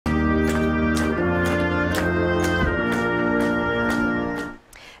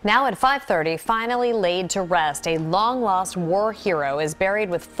Now at 5:30, finally laid to rest, a long-lost war hero is buried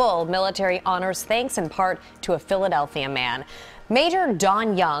with full military honors thanks in part to a Philadelphia man. Major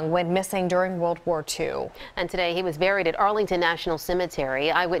Don Young went missing during World War II. And today he was buried at Arlington National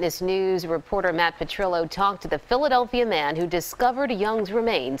Cemetery. Eyewitness News reporter Matt Petrillo talked to the Philadelphia man who discovered Young's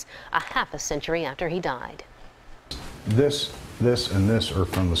remains a half a century after he died. This, and this are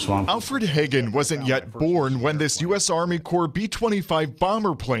from the swamp. Alfred Hagen wasn't yet born when this U.S. Army Corps B-25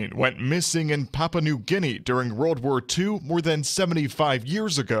 bomber plane went missing in Papua New Guinea during World War II more than 75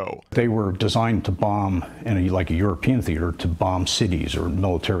 years ago. They were designed to bomb in like a European theater, to bomb cities or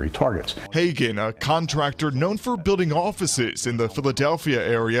military targets. Hagen, a contractor known for building offices in the Philadelphia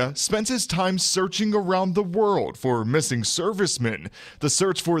area, spends his time searching around the world for missing servicemen. The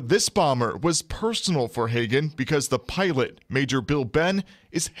search for this bomber was personal for Hagen because the pilot, Major Bill Ben,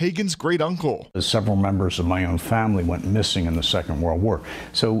 is Hagen's great uncle. Several members of my own family went missing in the Second World War,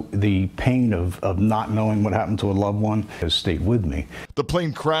 so the pain of not knowing what happened to a loved one has stayed with me. The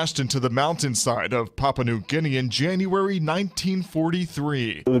plane crashed into the mountainside of Papua New Guinea in January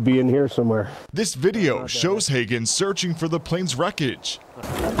 1943. It would be in here somewhere. This video shows Hagen searching for the plane's wreckage.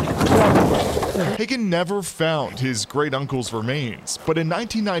 Hagen never found his great uncle's remains, but in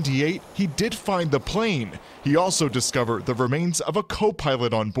 1998 he did find the plane. He also discovered the remains of a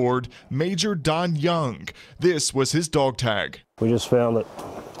co-pilot on board, Major Don Young. This was his dog tag. We just found it.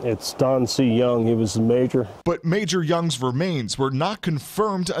 It's Don C. Young. He was the major. But Major Young's remains were not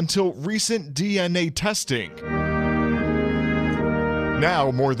confirmed until recent DNA testing.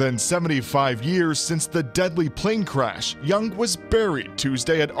 Now, more than 75 years since the deadly plane crash, Young was buried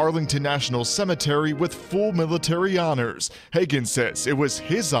Tuesday at Arlington National Cemetery with full military honors. Hagen says it was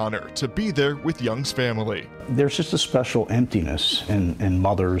his honor to be there with Young's family. There's just a special emptiness in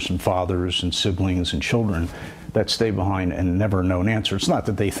mothers and fathers and siblings and children that stay behind and never know an answer. It's not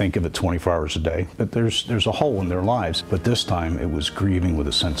that they think of it 24 hours a day, but there's a hole in their lives. But this time it was grieving with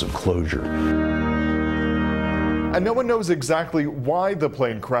a sense of closure. And no one knows exactly why the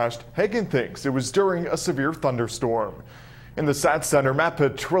plane crashed. Hagen thinks it was during a severe thunderstorm. In the SAT Center, Matt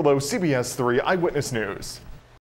Petrillo, CBS 3 Eyewitness News.